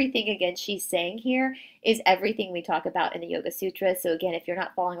 And everything, again, she's saying here is everything we talk about in the Yoga Sutras. So again, if you're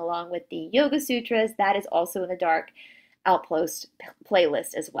not following along with the Yoga Sutras, that is also in the Dark Outpost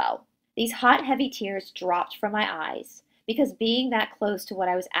playlist as well. These hot, heavy tears dropped from my eyes because being that close to what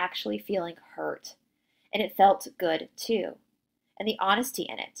I was actually feeling hurt. And it felt good too. And the honesty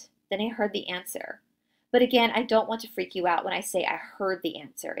in it. Then I heard the answer. But again, I don't want to freak you out when I say I heard the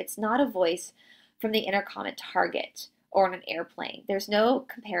answer. It's not a voice from the intercom at Target or on an airplane. There's no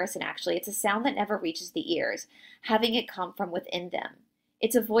comparison, actually. It's a sound that never reaches the ears, having it come from within them.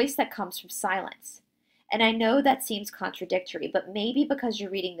 It's a voice that comes from silence. And I know that seems contradictory, but maybe because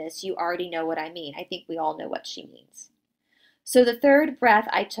you're reading this, you already know what I mean. I think we all know what she means. So the third breath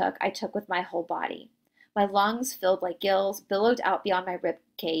I took with my whole body. My lungs filled like gills, billowed out beyond my rib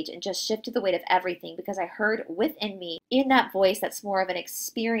cage, and just shifted the weight of everything because I heard within me, in that voice that's more of an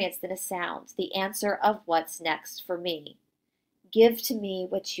experience than a sound, the answer of what's next for me. Give to me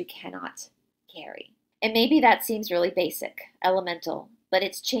what you cannot carry. And maybe that seems really basic, elemental, but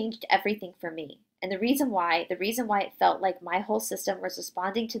it's changed everything for me. And the reason why it felt like my whole system was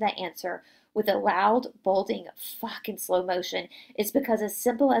responding to that answer with a loud, bolting fuck in slow motion is because, as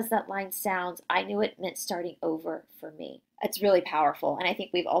simple as that line sounds, I knew it meant starting over for me. It's really powerful, and I think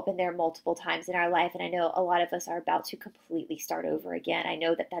we've all been there multiple times in our life, and I know a lot of us are about to completely start over again. I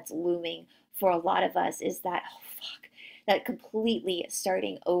know that that's looming for a lot of us, is that, oh fuck, that completely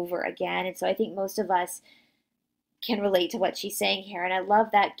starting over again. And so I think most of us can relate to what she's saying here, and I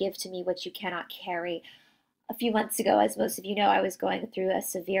love that give to me what you cannot carry. A few months ago, as most of you know, I was going through a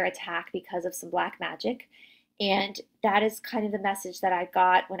severe attack because of some black magic, and that is kind of the message that I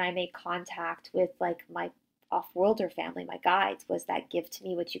got when I made contact with like my off-worlder family, my guides, was that give to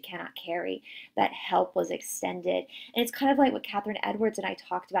me what you cannot carry. That help was extended. And it's kind of like what Catherine Edwards and I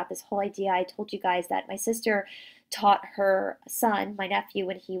talked about, this whole idea. I told you guys that my sister taught her son, my nephew,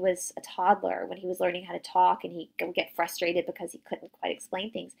 when he was a toddler, when he was learning how to talk, and he would get frustrated because he couldn't quite explain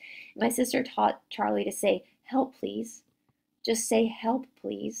things. My sister taught Charlie to say, help, please. Just say, help,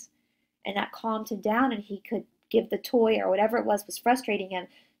 please. And that calmed him down, and he could give the toy or whatever it was frustrating him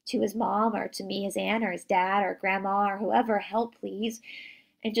to his mom or to me, his aunt or his dad or grandma or whoever, help, please.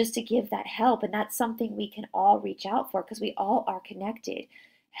 And just to give that help. And that's something we can all reach out for because we all are connected.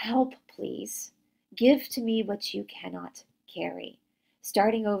 Help, please. Give to me what you cannot carry.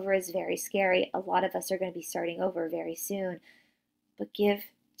 Starting over is very scary. A lot of us are going to be starting over very soon. But give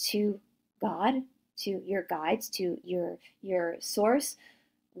to God, to your guides, to your source,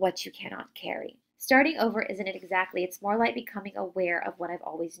 what you cannot carry. Starting over isn't it exactly. It's more like becoming aware of what I've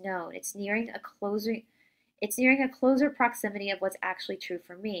always known. It's nearing a closer proximity of what's actually true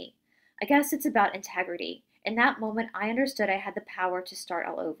for me. I guess it's about integrity. In that moment, I understood I had the power to start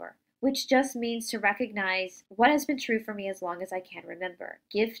all over, which just means to recognize what has been true for me as long as I can remember.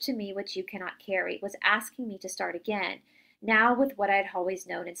 Give to me what you cannot carry was asking me to start again, now with what I'd always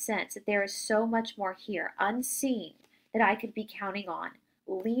known and sensed, that there is so much more here, unseen, that I could be counting on,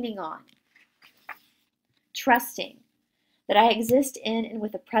 leaning on, trusting that I exist in and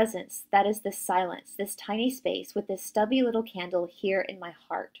with a presence that is this silence, this tiny space with this stubby little candle here in my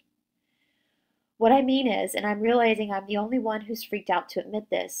heart. What I mean is, and I'm realizing I'm the only one who's freaked out to admit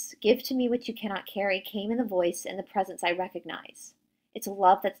this, give to me what you cannot carry came in the voice and the presence I recognize. It's a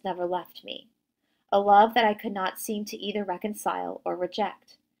love that's never left me. A love that I could not seem to either reconcile or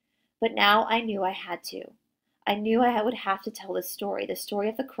reject. But now I knew I had to. I knew I would have to tell the story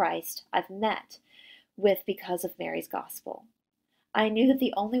of the Christ I've met with because of Mary's gospel. I knew that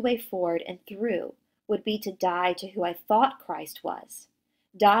the only way forward and through would be to die to who I thought Christ was,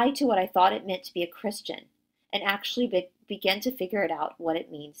 die to what I thought it meant to be a Christian, and actually begin to figure it out what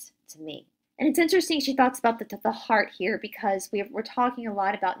it means to me. And it's interesting she talks about the heart here because we're talking a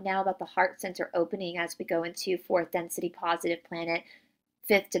lot about the heart center opening as we go into fourth density positive planet,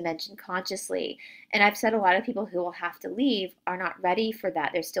 fifth dimension consciously. And I've said a lot of people who will have to leave are not ready for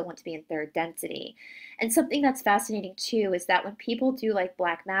that. They still want to be in third density. And something that's fascinating too is that when people do like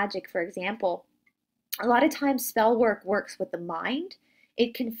black magic, for example, a lot of times spell work works with the mind.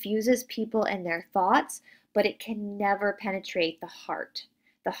 It confuses people and their thoughts, but it can never penetrate the heart.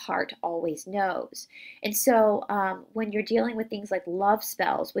 The heart always knows. And so when you're dealing with things like love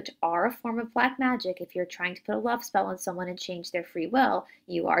spells, which are a form of black magic, if you're trying to put a love spell on someone and change their free will,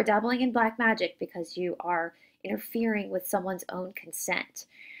 you are dabbling in black magic because you are interfering with someone's own consent.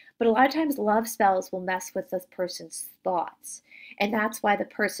 But a lot of times love spells will mess with the person's thoughts. And that's why the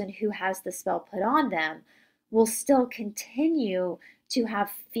person who has the spell put on them will still continue to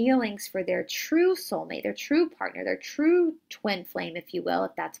have feelings for their true soulmate, their true partner, their true twin flame, if you will,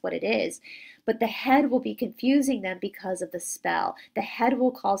 if that's what it is. But the head will be confusing them because of the spell. The head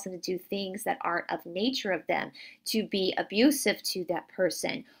will cause them to do things that aren't of nature of them, to be abusive to that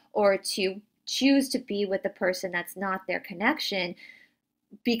person, or to choose to be with the person that's not their connection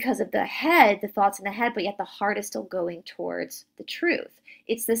because of the head, the thoughts in the head, but yet the heart is still going towards the truth.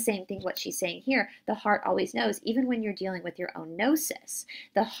 It's the same thing what she's saying here. The heart always knows. Even when you're dealing with your own gnosis,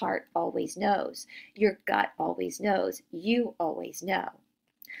 the heart always knows. Your gut always knows. You always know.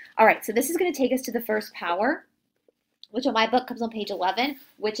 All right, so this is going to take us to the first power. which on my book comes on page 11,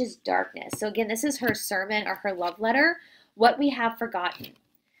 which is darkness. So again, this is her sermon or her love letter, what we have forgotten.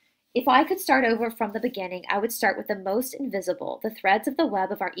 If I could start over from the beginning, I would start with the most invisible, the threads of the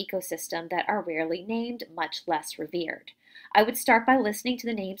web of our ecosystem that are rarely named, much less revered. I would start by listening to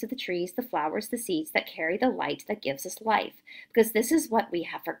the names of the trees, the flowers, the seeds that carry the light that gives us life, because this is what we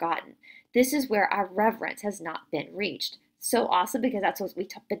have forgotten. This is where our reverence has not been reached. So awesome, because that's what we've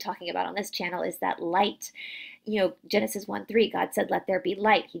been talking about on this channel, is that light. Genesis 1:3, God said, let there be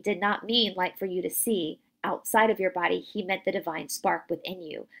light. He did not mean light for you to see outside of your body. He meant the divine spark within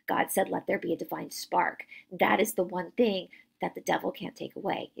you. God said, let there be a divine spark. That is the one thing that the devil can't take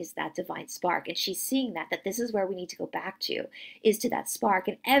away, is that divine spark. And she's seeing that this is where we need to go back to, is to that spark.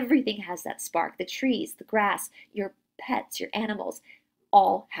 And everything has that spark. The trees, the grass, your pets, your animals,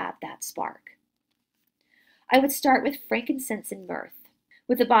 all have that spark. I would start with frankincense and myrrh,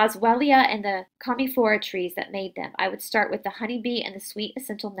 with the boswellia and the commiphora trees that made them. I would start with the honeybee and the sweet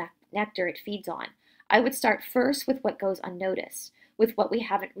essential nectar it feeds on. I would start first with what goes unnoticed, with what we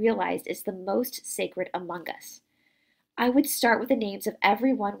haven't realized is the most sacred among us. I would start with the names of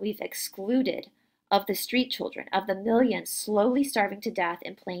everyone we've excluded, of the street children, of the millions slowly starving to death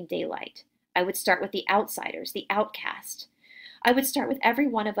in plain daylight. I would start with the outsiders, the outcast. I would start with every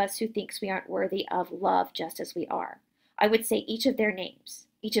one of us who thinks we aren't worthy of love just as we are. I would say each of their names,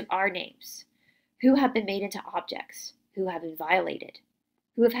 each of our names, who have been made into objects, who have been violated,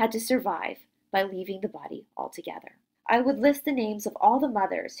 who have had to survive by leaving the body altogether. I would list the names of all the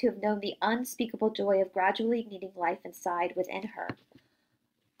mothers who have known the unspeakable joy of gradually igniting life inside within her,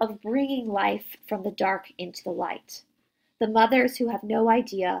 of bringing life from the dark into the light. The mothers who have no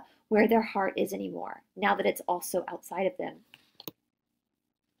idea where their heart is anymore, now that it's also outside of them.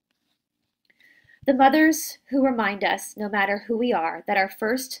 The mothers who remind us, no matter who we are, that our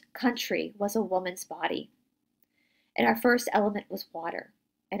first country was a woman's body, and our first element was water.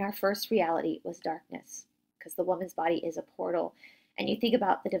 And our first reality was darkness, because the woman's body is a portal. And you think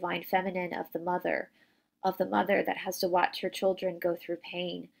about the divine feminine of the mother that has to watch her children go through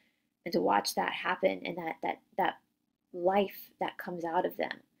pain, and to watch that happen, and that life that comes out of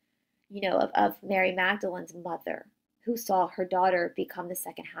them. Of Mary Magdalene's mother, who saw her daughter become the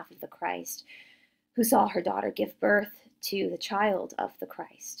second half of the Christ, who saw her daughter give birth to the child of the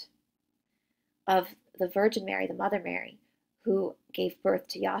Christ. Of the Virgin Mary, the Mother Mary, who gave birth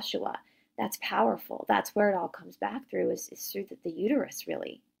to Yahshua. That's powerful. That's where it all comes back through, is through the uterus,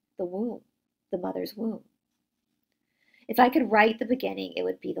 really, the womb, the mother's womb. If I could write the beginning, it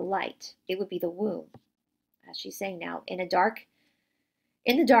would be the light. It would be the womb, as she's saying now, in the dark,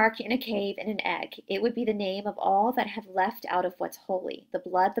 in a cave, in an egg. It would be the name of all that have left out of what's holy, the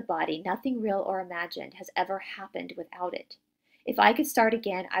blood, the body. Nothing real or imagined has ever happened without it. If I could start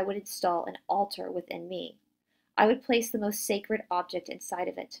again, I would install an altar within me. I would place the most sacred object inside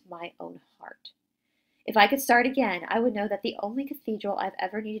of it, my own heart. If I could start again, I would know that the only cathedral I've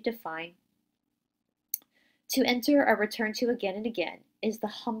ever needed to find, to enter or return to again and again, is the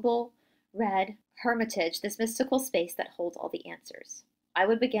humble red hermitage, this mystical space that holds all the answers. I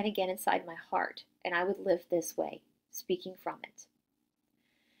would begin again inside my heart, and I would live this way, speaking from it.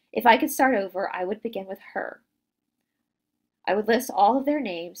 If I could start over, I would begin with her. I would list all of their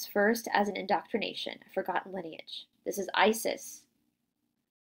names first as an indoctrination, a forgotten lineage. This is Isis,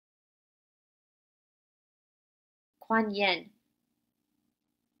 Kuan Yin,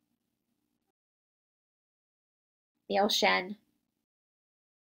 Miao Shen,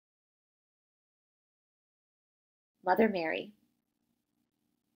 Mother Mary,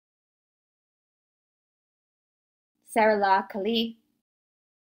 Sarala Kali,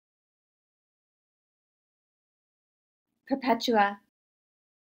 Perpetua,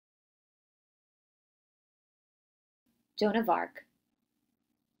 Joan of Arc.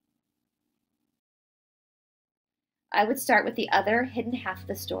 I would start with the other hidden half of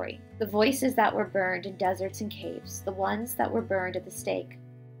the story, the voices that were burned in deserts and caves, the ones that were burned at the stake,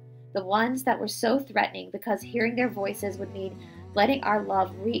 the ones that were so threatening because hearing their voices would mean letting our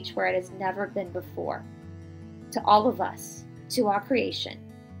love reach where it has never been before. To all of us, to our creation,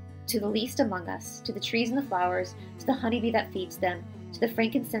 to the least among us, to the trees and the flowers, to the honeybee that feeds them, to the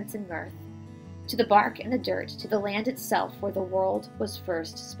frankincense and myrrh, to the bark and the dirt, to the land itself where the world was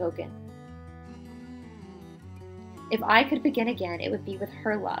first spoken. If I could begin again, it would be with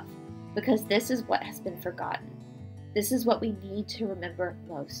her love, because this is what has been forgotten. This is what we need to remember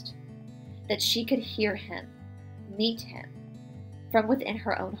most. That she could hear him, meet him, from within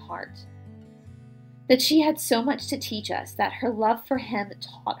her own heart. That she had so much to teach us, that her love for him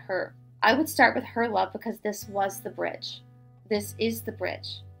taught her. I would start with her love because this was the bridge. This is the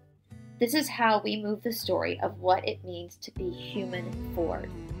bridge. This is how we move the story of what it means to be human forward.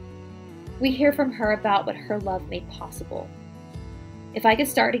 We hear from her about what her love made possible. If I could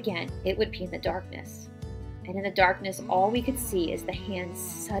start again, it would be in the darkness. And in the darkness, all we could see is the hand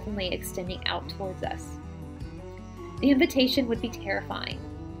suddenly extending out towards us. The invitation would be terrifying.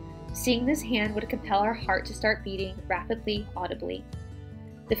 Seeing this hand would compel our heart to start beating rapidly, audibly.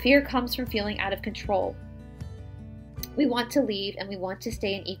 The fear comes from feeling out of control. We want to leave and we want to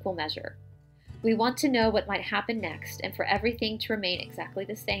stay in equal measure. We want to know what might happen next and for everything to remain exactly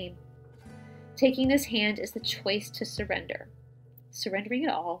the same. Taking this hand is the choice to surrender. Surrendering it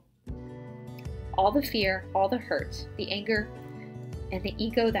all the fear, all the hurt, the anger, and the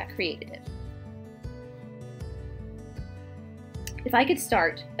ego that created it. If I could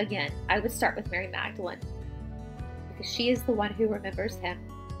start again, I would start with Mary Magdalene, because she is the one who remembers him,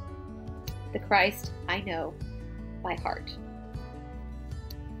 the Christ I know by heart.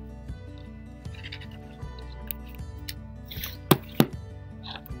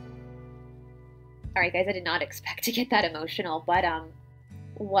 All right, guys, I did not expect to get that emotional, but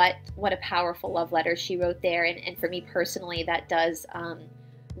what a powerful love letter she wrote there. And for me personally, that does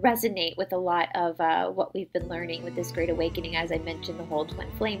resonate with a lot of what we've been learning with this Great Awakening. As I mentioned, the whole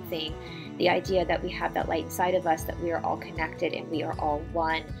twin flame thing, the idea that we have that light inside of us, that we are all connected and we are all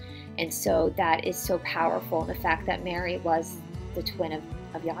one. And so that is so powerful. And the fact that Mary was the twin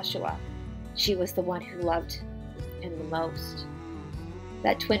of Yahshua. She was the one who loved him the most.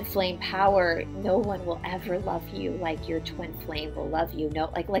 That twin flame power, no one will ever love you like your twin flame will love you.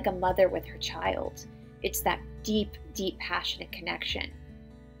 No, like a mother with her child. It's that deep, deep, passionate connection.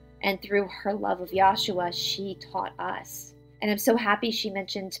 And through her love of Yahshua, she taught us. And I'm so happy she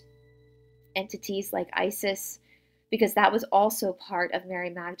mentioned entities like Isis, because that was also part of Mary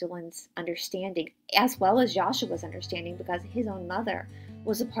Magdalene's understanding, as well as Yahshua's understanding, because his own mother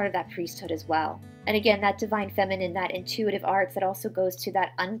was a part of that priesthood as well. And again, that divine feminine, that intuitive arts, that also goes to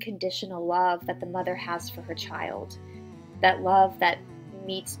that unconditional love that the mother has for her child. That love that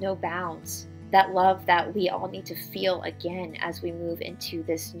meets no bounds. That love that we all need to feel again as we move into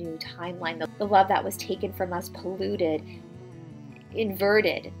this new timeline. The love that was taken from us, polluted,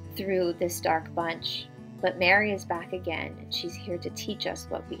 inverted through this dark bunch. But Mary is back again, and she's here to teach us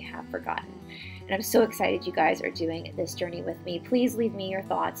what we have forgotten. And I'm so excited you guys are doing this journey with me. Please leave me your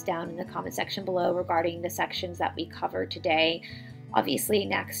thoughts down in the comment section below regarding the sections that we covered today. Obviously,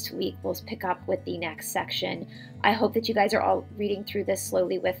 next week we'll pick up with the next section. I hope that you guys are all reading through this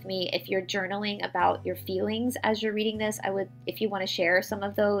slowly with me. If you're journaling about your feelings as you're reading this, if you want to share some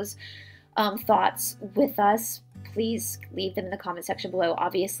of those thoughts with us, please leave them in the comment section below.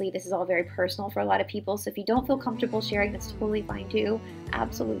 Obviously, this is all very personal for a lot of people, so if you don't feel comfortable sharing, that's totally fine too.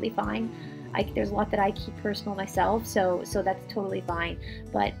 Absolutely fine. There's a lot that I keep personal myself, so that's totally fine.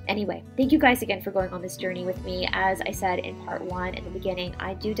 But anyway, thank you guys again for going on this journey with me. As I said in part 1 in the beginning,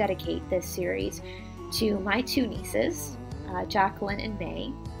 I do dedicate this series to my 2 nieces, Jacqueline and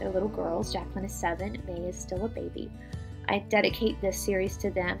May. They're little girls. Jacqueline is 7, May is still a baby. I dedicate this series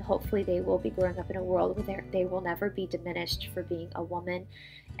to them. Hopefully they will be growing up in a world where they will never be diminished for being a woman.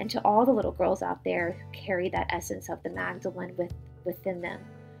 And to all the little girls out there who carry that essence of the Magdalene within them.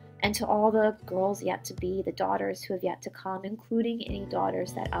 And to all the girls yet to be, the daughters who have yet to come, including any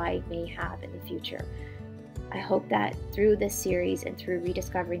daughters that I may have in the future. I hope that through this series and through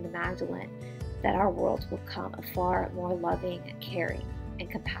rediscovering the Magdalene, that our world will become a far more loving, caring, and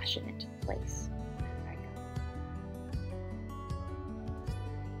compassionate place.